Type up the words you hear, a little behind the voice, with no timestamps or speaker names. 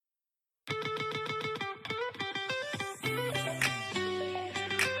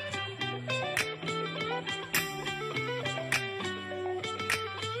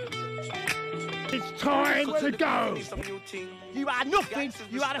It's time to go. You are nothing,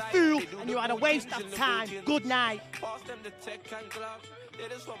 you are a fool, and you are a waste of time. Good night.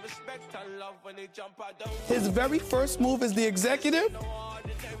 His very first move as the executive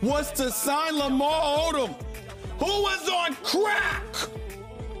was to sign Lamar Odom, who was on crack.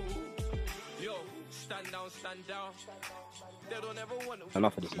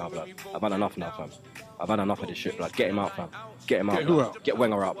 Enough of this now, blood. I've had enough now, fam. I've had enough of this shit, blood. Get him out, fam. Get him out, Get who blood. out? Get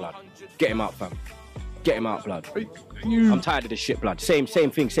Wenger out, blood. Get him out, fam. Get him out, blood. I'm tired of this shit, blood. Same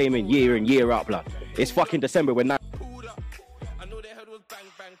thing, same in year out, blood. It's fucking December, we're not.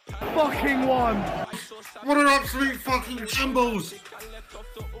 Fucking one. What an absolute fucking shambles!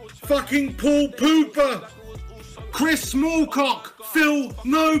 Fucking Paul Pooper, Chris Smallcock, Phil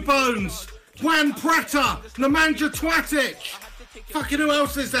No Bones, Juan Prata, Nemanja Twatic. Fucking who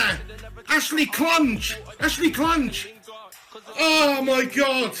else is there? Ashley Clunge. Oh my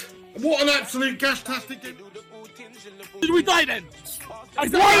god! What an absolute gas-tastic. Did we die then?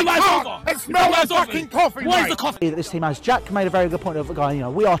 It smells like fucking coffee, Why is the coffee that this team has? Jack made a very good point of going, you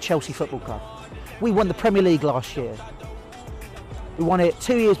know, we are Chelsea Football Club. We won the Premier League last year. We won it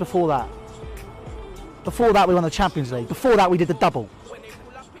 2 years before that. Before that, we won the Champions League. Before that, we did the double.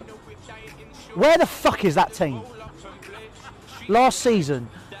 Where the fuck is that team? Last season.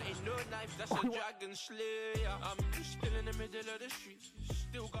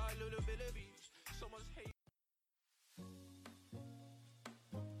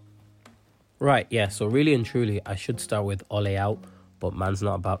 Right, yeah, so really and truly, I should start with Ole out, but man's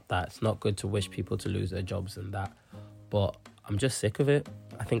not about that. It's not good to wish people to lose their jobs and that. But I'm just sick of it.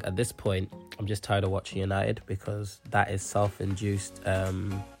 I think at this point, I'm just tired of watching United because that is self-induced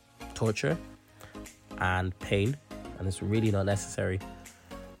torture and pain, and it's really not necessary.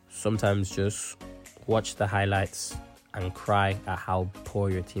 Sometimes just watch the highlights and cry at how poor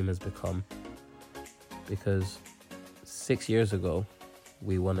your team has become. Because 6 years ago,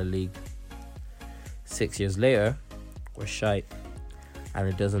 we won a league. 6 years later, we're shite, and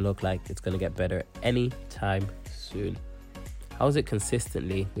it doesn't look like it's going to get better anytime soon. How is it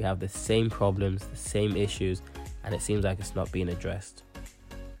consistently we have the same problems, the same issues, and it seems like it's not being addressed?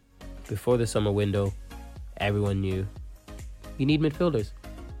 Before the summer window, everyone knew you need midfielders.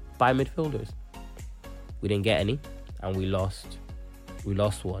 Buy midfielders. We didn't get any, and we lost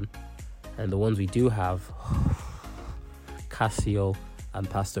one. And the ones we do have, Cassio and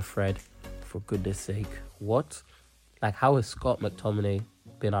Pastor Fred, for goodness sake, what? Like, how has Scott McTominay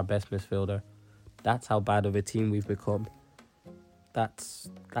been our best midfielder? That's how bad of a team we've become. That's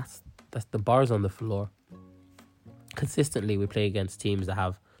the bars on the floor. Consistently, we play against teams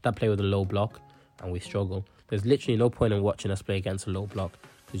that play with a low block, and we struggle. There's literally no point in watching us play against a low block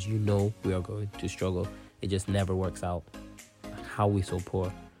because you know we are going to struggle. It just never works out. How are we so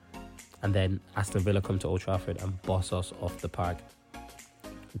poor? And then Aston Villa come to Old Trafford and boss us off the park.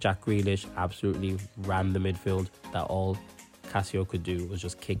 Jack Grealish absolutely ran the midfield. That all Cassio could do was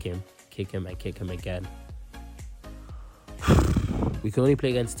just kick him again. We can only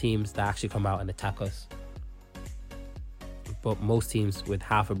play against teams that actually come out and attack us. But most teams with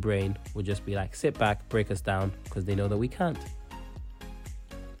half a brain would just be like, sit back, break us down, because they know that we can't.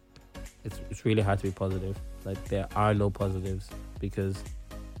 It's really hard to be positive. Like, there are no positives because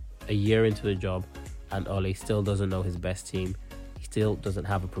a year into the job and Ole still doesn't know his best team. He still doesn't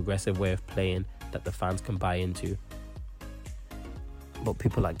have a progressive way of playing that the fans can buy into. But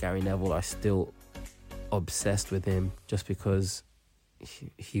people like Gary Neville are still obsessed with him just because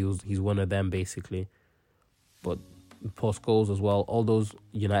he's one of them, basically. But Paul Scholes as well, all those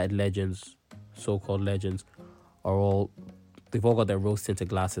United legends, so-called legends, they've all got their rose-tinted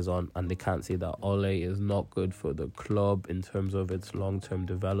glasses on, and they can't see that Ole is not good for the club in terms of its long-term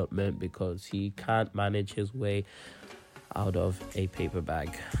development because he can't manage his way out of a paper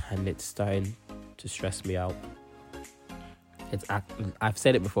bag, and it's starting to stress me out. I've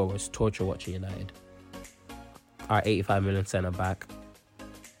said it before, it's torture watching United. Our 85 million centre-back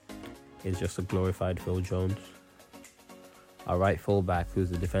is just a glorified Phil Jones. Our right full-back, who's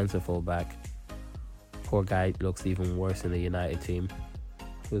the defensive full-back, poor guy looks even worse in the United team.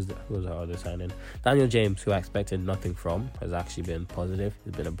 Who's our other signing? Daniel James, who I expected nothing from, has actually been positive.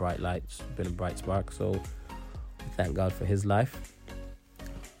 He's been a bright light, been a bright spark, so thank God for his life.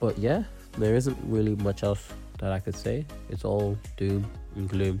 But yeah, there isn't really much else that I could say. It's all doom and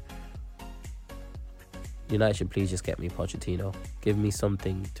gloom. United should please just get me Pochettino. Give me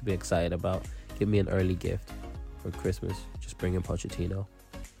something to be excited about. Give me an early gift for Christmas. Just bring in Pochettino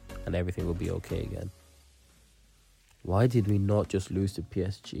and everything will be okay again. Why did we not just lose to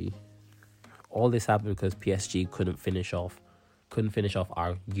PSG? All this happened because PSG couldn't finish off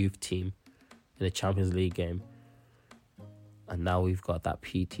our youth team in a Champions League game. And now we've got that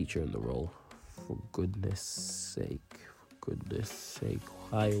PE teacher in the role. For goodness sake,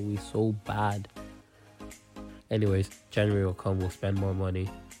 why are we so bad? Anyways, January will come, we'll spend more money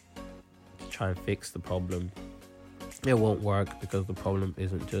to try and fix the problem. It won't work because the problem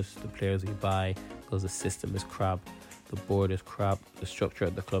isn't just the players we buy, because the system is crap, the board is crap, the structure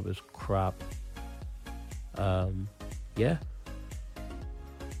at the club is crap. Yeah.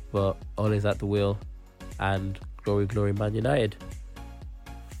 But Ole's at the wheel, and glory Man United.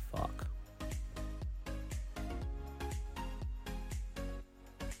 Fuck.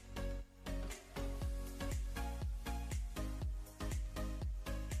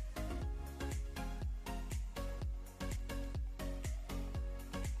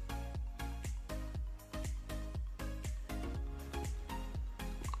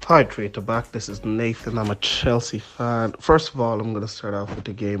 Hi, Trader back. This is Nathan. I'm a Chelsea fan. First of all, I'm going to start off with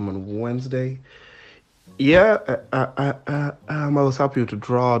the game on Wednesday. Yeah, I was happy with the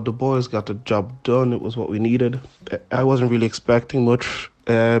draw. The boys got the job done. It was what we needed. I wasn't really expecting much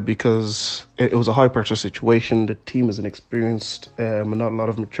because it was a high pressure situation. The team is inexperienced and not a lot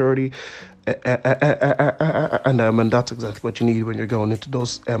of maturity. And that's exactly what you need when you're going into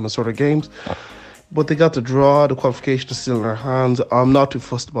those sort of games. But they got the draw. The qualification is still in their hands. I'm not too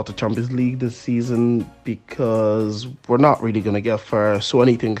fussed about the Champions League this season because we're not really going to get far. So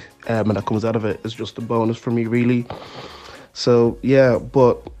anything that comes out of it is just a bonus for me, really. So, yeah,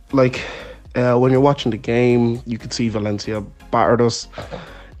 but like when you're watching the game, you could see Valencia battered us.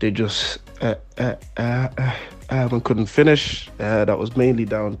 They just couldn't finish. That was mainly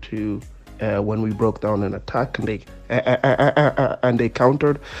down to when we broke down in attack and they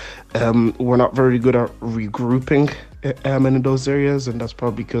countered. We're not very good at regrouping in those areas, and that's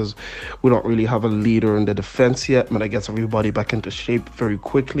probably because we don't really have a leader in the defense yet. But that gets everybody back into shape very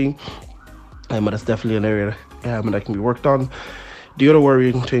quickly. But that's definitely an area that can be worked on. The other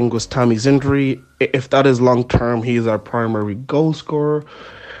worrying thing was Tammy's injury. If that is long term, he is our primary goal scorer,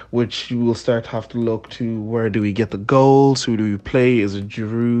 which you will start to have to look to where do we get the goals, who do we play, is it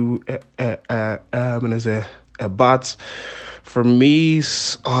Giroud, and is it Bats? For me,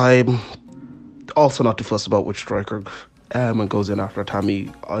 I'm also not too fussed about which striker and goes in after Tammy.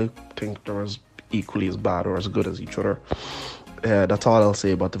 I think they're as equally as bad or as good as each other. That's all I'll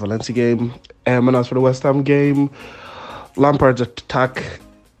say about the Valencia game. And as for the West Ham game, Lampard's attack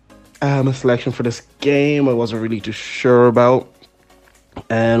selection for this game, I wasn't really too sure about.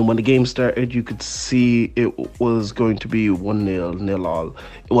 And when the game started, you could see it was going to be 1-0, 0-all.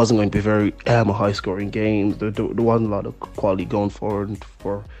 It wasn't going to be very high-scoring game. There wasn't a lot of quality going forward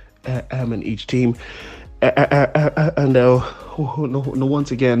for in each team. And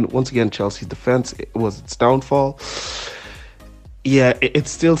once again, Chelsea's defense was its downfall. Yeah, it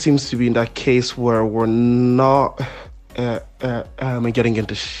still seems to be in that case where we're not getting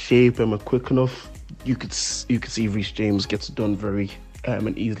into shape quick enough. You could see Reece James gets done very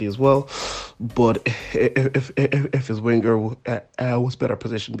and easily as well, but if his winger was better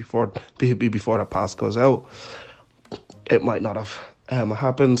positioned before that pass goes out, it might not have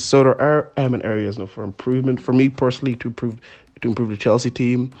happened. So there are areas for improvement for me personally to improve the Chelsea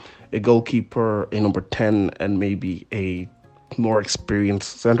team. A goalkeeper, a number 10, and maybe a more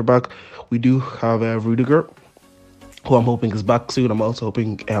experienced centre back. We do have Rudiger, who I'm hoping is back soon. I'm also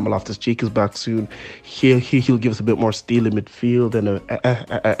hoping Loftus-Cheek is back soon. He'll give us a bit more steel in midfield,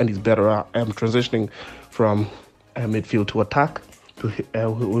 and he's better at transitioning from midfield to attack, which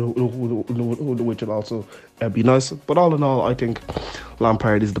will also be nice. But all in all, I think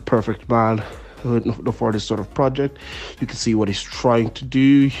Lampard is the perfect man for this sort of project. You can see what he's trying to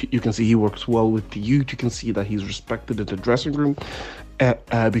do. You can see he works well with the youth. You can see that he's respected in the dressing room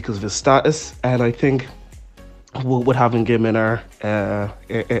because of his status. And I think with having him in our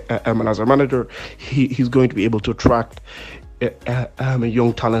as our manager, he's going to be able to attract a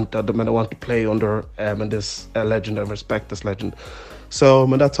young talent that the men want to play under and this legend and respect this legend. So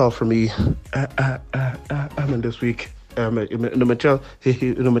that's all for me. This week.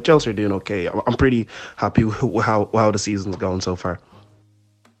 Chelsea are doing okay. I'm pretty happy with how the season's going so far.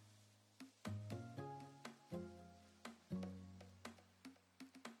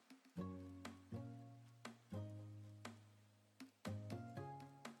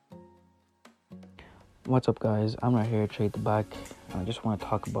 What's up, guys? I'm right here to trade the back. I just want to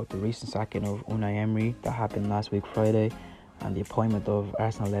talk about the recent sacking of Unai Emery that happened last week Friday, and the appointment of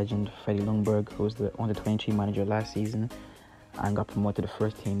Arsenal legend Freddie Ljungberg, who was the under-23 manager last season and got promoted to the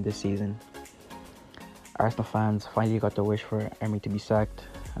first team this season. Arsenal fans finally got their wish for Emery to be sacked,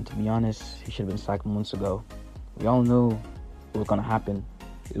 and to be honest, he should have been sacked months ago. We all knew it was going to happen.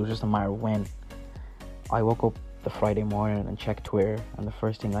 It was just a matter of when. I woke up the Friday morning and checked Twitter, and the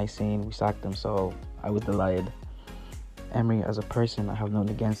first thing I seen, we sacked him, so I was delighted. Emery, as a person, I have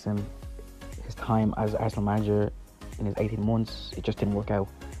nothing against him. His time as Arsenal manager in his 18 months, it just didn't work out.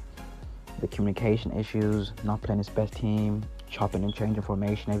 The communication issues, not playing his best team, chopping and changing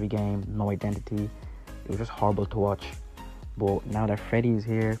formation every game, no identity. It was just horrible to watch. But now that Freddie is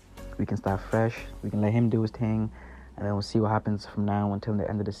here, we can start fresh. We can let him do his thing, and then we'll see what happens from now until the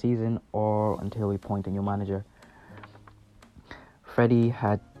end of the season or until we appoint a new manager. Freddie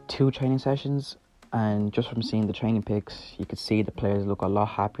had 2 training sessions, and just from seeing the training pics, you could see the players look a lot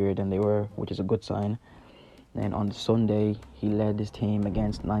happier than they were, which is a good sign. Then on the Sunday, he led his team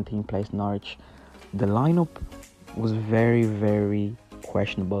against 19th place Norwich. The lineup was very, very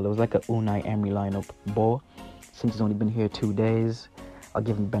questionable. It was like a Unai Emery lineup. But since he's only been here 2 days, I'll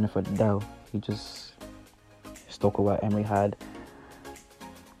give him the benefit of the doubt. He just stuck with what Emery had.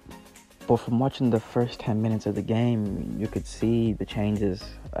 But from watching the first 10 minutes of the game, you could see the changes.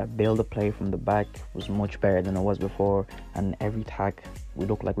 A build-up play from the back was much better than it was before, and every attack, we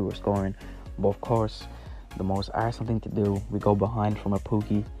looked like we were scoring. But of course, the most Arsenal thing to do, we go behind from a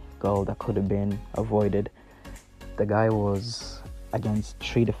Pukki goal that could have been avoided. The guy was against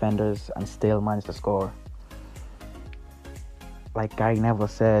 3 defenders and still managed to score. Like Gary Neville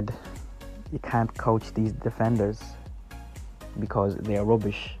said, you can't coach these defenders because they are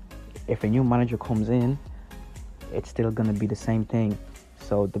rubbish. If a new manager comes in, it's still going to be the same thing.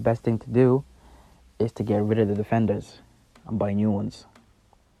 So the best thing to do is to get rid of the defenders and buy new ones.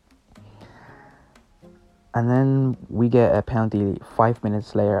 And then we get a penalty 5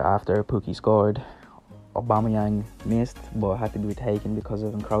 minutes later after Pukki scored. Aubameyang missed, but had to be taken because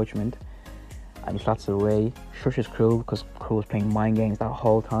of encroachment. And he slots it away, shushes Crew because Crew was playing mind games that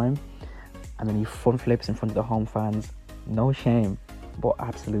whole time. And then he front flips in front of the home fans. No shame, but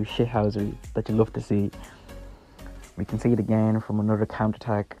absolute shithousery that you love to see. We can see it again from another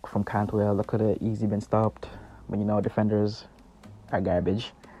counter-attack from Cantwell that could have easily been stopped. But you know, defenders are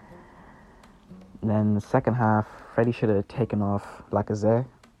garbage. Then the second half, Freddie should have taken off Lacazette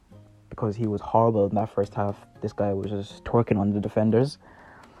because he was horrible in that first half. This guy was just twerking on the defenders.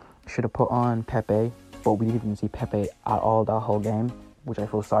 Should have put on Pepe, but we didn't even see Pepe at all that whole game, which I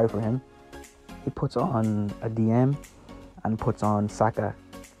feel sorry for him. He puts on a DM and puts on Saka.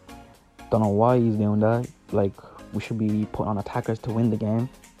 Don't know why he's doing that. Like, we should be putting on attackers to win the game.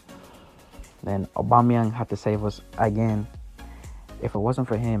 Then Aubameyang had to save us again. If it wasn't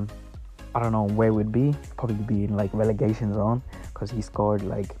for him, I don't know where we'd be. Probably be in like relegation zone because he scored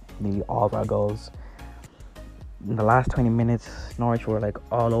like nearly all of our goals. In the last 20 minutes, Norwich were like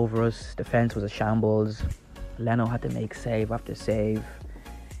all over us. Defense was a shambles. Leno had to make save after save.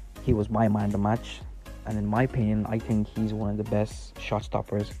 He was my man of the match. And in my opinion, I think he's one of the best shot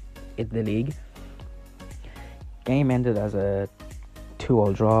stoppers in the league. Game ended as a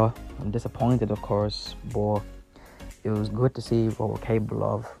 2-2 draw. I'm disappointed, of course, but it was good to see what we're capable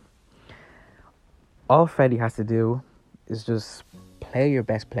of. All Freddie has to do is just play your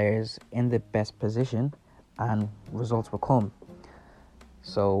best players in the best position and results will come.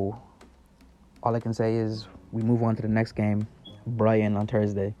 So all I can say is we move on to the next game, Brighton on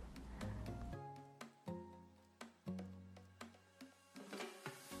Thursday.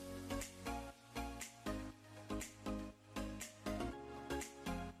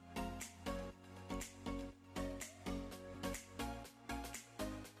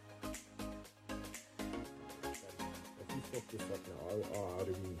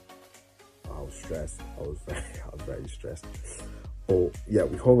 I was stressed. I was very stressed. But yeah,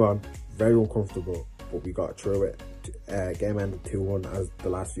 we hung on, very uncomfortable, but we got through it. Game ended 2-1, as the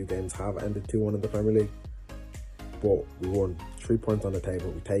last few games have ended 2-1 in the Premier League. But we won. 3 points on the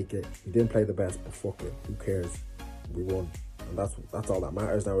table. We take it. We didn't play the best, but fuck it. Who cares? We won, and that's all that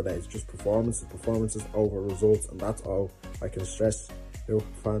matters nowadays. Just performances over results, and that's all I can stress. Liverpool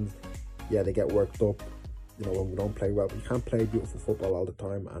fans, yeah, they get worked up. You know, when we don't play well, we can't play beautiful football all the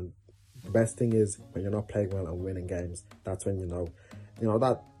time. And the best thing is when you're not playing well and winning games. That's when you know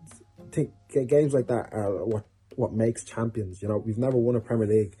that. Games like that are what makes champions. You know, we've never won a Premier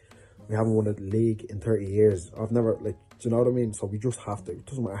League. We haven't won a league in 30 years. I've never, do you know what I mean? So we just have to. It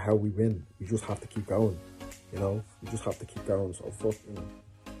doesn't matter how we win. We just have to keep going. You know, we just have to keep going. So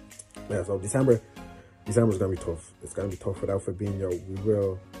yeah. So December's gonna be tough. It's gonna be tough without Fabinho. We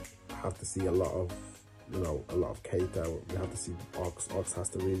will have to see a lot of Keita. We have to see Ox. Ox has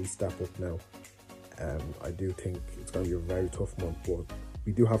to really step up now. I do think it's going to be a very tough month, but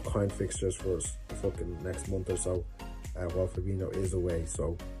we do have kind fixtures for us the fucking next month or so, while Fabinho is away.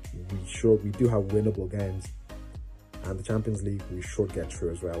 So we do have winnable games, and the Champions League we should get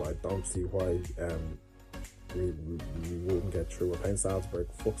through as well. I don't see why we wouldn't get through. We're playing Salzburg.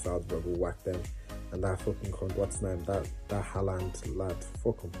 Fuck Salzburg. We'll whack them. And that fucking cunt, what's his name? That Haaland lad.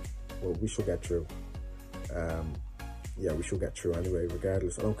 Fuck him. Well, we should get through. Yeah, we should get through anyway,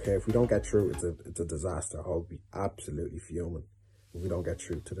 regardless. I don't care. If we don't get through, it's a disaster. I'll be absolutely fuming if we don't get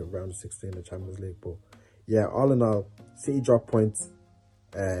through to the round of 16 of the Champions League. But yeah, all in all, City dropped points,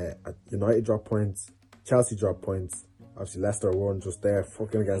 United dropped points, Chelsea dropped points. Obviously, Leicester won just there,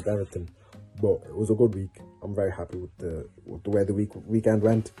 fucking against Everton. But it was a good week. I'm very happy with the way the weekend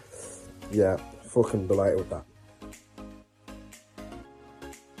went. Yeah, fucking delighted with that.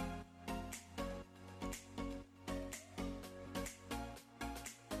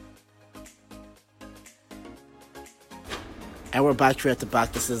 And we're back here at the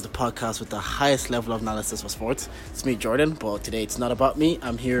back. This is the podcast with the highest level of analysis for sports. It's me, Jordan, but today it's not about me.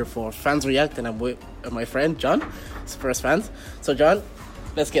 I'm here for Fans React, and I'm with my friend, John, Spurs fans. So, John,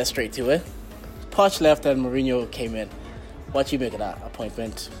 let's get straight to it. Poch left and Mourinho came in. What do you make of that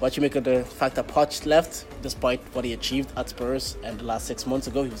appointment? What do you make of the fact that Poch left, despite what he achieved at Spurs and the last 6 months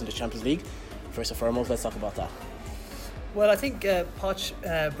ago? He was in the Champions League. First and foremost, let's talk about that. Well, I think Poch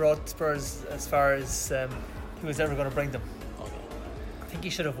brought Spurs as far as he was ever going to bring them. I think he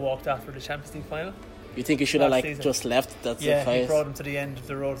should have walked after the Champions League final. You think he should have just left? That's yeah, he brought him to the end of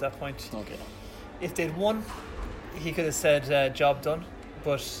the road at that point. Okay. If they'd won, he could have said job done.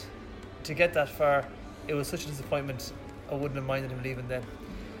 But to get that far, it was such a disappointment. I wouldn't have minded him leaving then.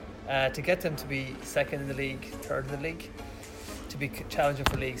 To get them to be second in the league, third in the league, to be challenging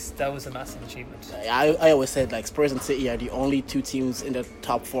for leagues, that was a massive achievement. I always said Spurs and City are the only two teams in the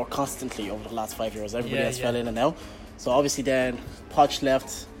top four constantly over the last 5 years. Everybody else fell in and out. So obviously then Poch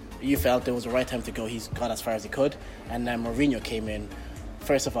left. You felt it was the right time to go. He's got as far as he could. And then Mourinho came in.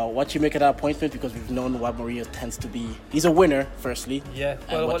 First of all, what do you make of that appointment? Because we've known what Mourinho tends to be. He's a winner, firstly. Yeah,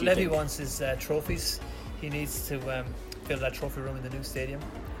 well, what Levy wants is trophies. He needs to fill that trophy room in the new stadium.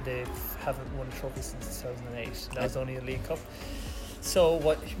 They haven't won a trophy since 2008. That was only a League Cup. So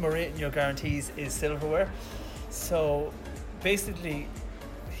what Mourinho guarantees is silverware. So basically,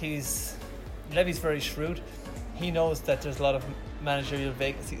 Levy's very shrewd. He knows that there's a lot of managerial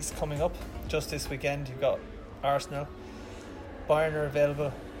vacancies coming up. Just this weekend, you've got Arsenal, Bayern are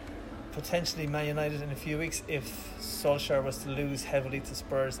available, potentially Man United in a few weeks. If Solskjaer was to lose heavily to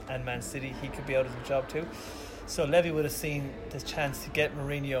Spurs and Man City, he could be out of the job too. So Levy would have seen the chance to get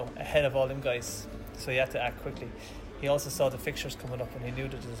Mourinho ahead of all them guys. So he had to act quickly. He also saw the fixtures coming up and he knew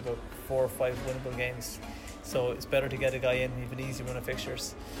that there was about 4 or 5 winnable games. So it's better to get a guy in, even easy run of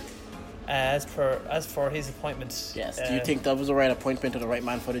fixtures. As for his appointment, yes. Do you think that was the right appointment or the right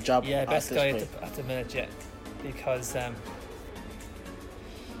man for the job? Yeah, best guy at the minute, yeah, because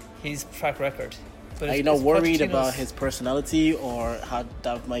his track record. But are you not worried about his personality or how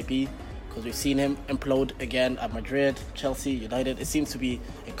that might be? Because we've seen him implode again at Madrid, Chelsea, United. It seems to be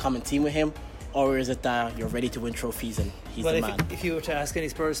a common theme with him. Or is it that you're ready to win trophies and he's the man? If you were to ask any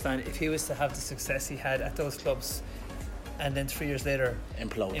Spurs fan, if he was to have the success he had at those clubs, and then 3 years later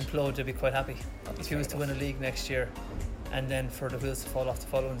implode, they'd be quite happy. If he was to win a league next year and then for the wheels to fall off the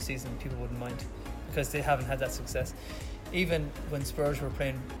following season, people wouldn't mind, because they haven't had that success. Even when Spurs were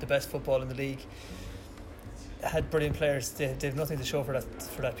playing the best football in the league, had brilliant players, they've nothing to show for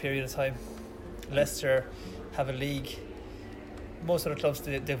that period of time. Leicester have a league. Most other clubs,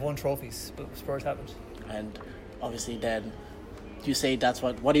 they've won trophies, but Spurs haven't. And obviously then you say that's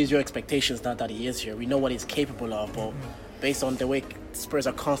what is your expectations now that he is here? We know what he's capable of, but based on the way Spurs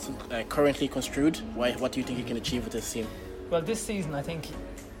are currently construed, what do you think he can achieve with this team? Well, this season I think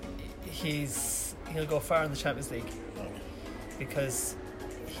he'll go far in the Champions League because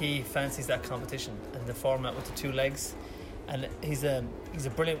he fancies that competition and the format with the 2 legs, and he's a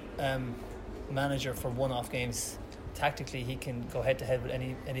brilliant manager for one-off games. Tactically, he can go head-to-head with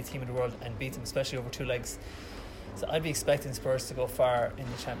any team in the world and beat them, especially over 2 legs. So I'd be expecting Spurs to go far in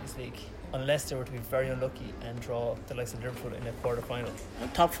the Champions League, unless they were to be very unlucky and draw the likes of Liverpool in a quarter-final.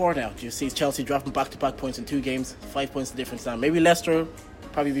 And top 4 now. Do you see Chelsea dropping back-to-back points in 2 games? 5 points the difference now. Maybe Leicester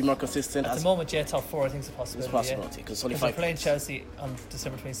probably be more consistent. At the moment, yeah, top 4 I think is a possibility. It's a possibility, because it's only 5 points. If they're playing Chelsea on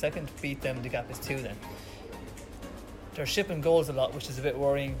December 22nd, beat them, the gap is 2 then. They're shipping goals a lot, which is a bit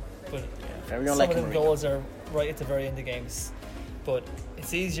worrying, but some of them goals are right at the very end of games. But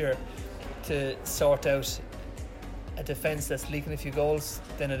it's easier to sort out a defence that's leaking a few goals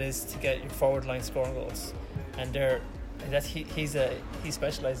than it is to get your forward line scoring goals, and he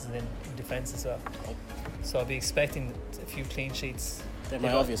specialises in defence as well. So I'll be expecting a few clean sheets. They're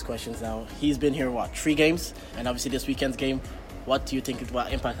my obvious questions now. He's been here 3 games, and obviously this weekend's game. What do you think?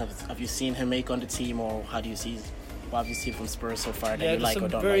 What impact have you seen him make on the team, or how do you see it? what have you seen from Spurs so far that Yeah, you there's like or some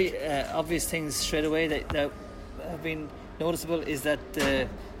don't very like? obvious things straight away that have been noticeable is that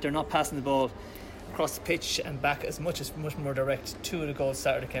they're not passing the ball across the pitch and back much more direct. 2 of the goals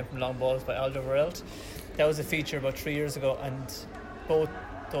Saturday came from long balls by Alderweireld. That was a feature about 3 years ago, and both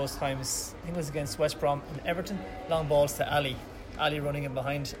those times, I think it was against West Brom and Everton, long balls to Ali running in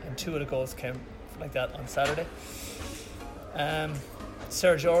behind, and 2 of the goals came like that on Saturday.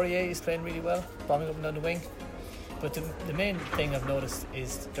 Serge Aurier is playing really well, bombing up and down the wing. But the main thing I've noticed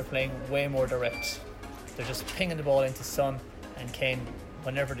is they're playing way more direct. They're just pinging the ball into Son and Kane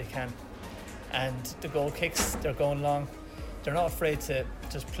whenever they can. And the goal kicks, they're going long. They're not afraid to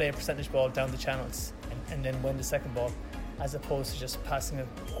just play a percentage ball down the channels and then win the second ball, as opposed to just passing it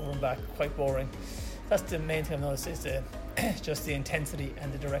over and back, quite boring. That's the main thing I've noticed, is just the intensity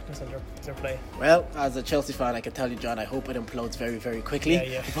and the directness of their play. Well, as a Chelsea fan, I can tell you, John, I hope it implodes very, very quickly.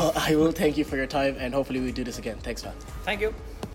 Yeah. But I will thank you for your time, and hopefully we do this again. Thanks, man. Thank you.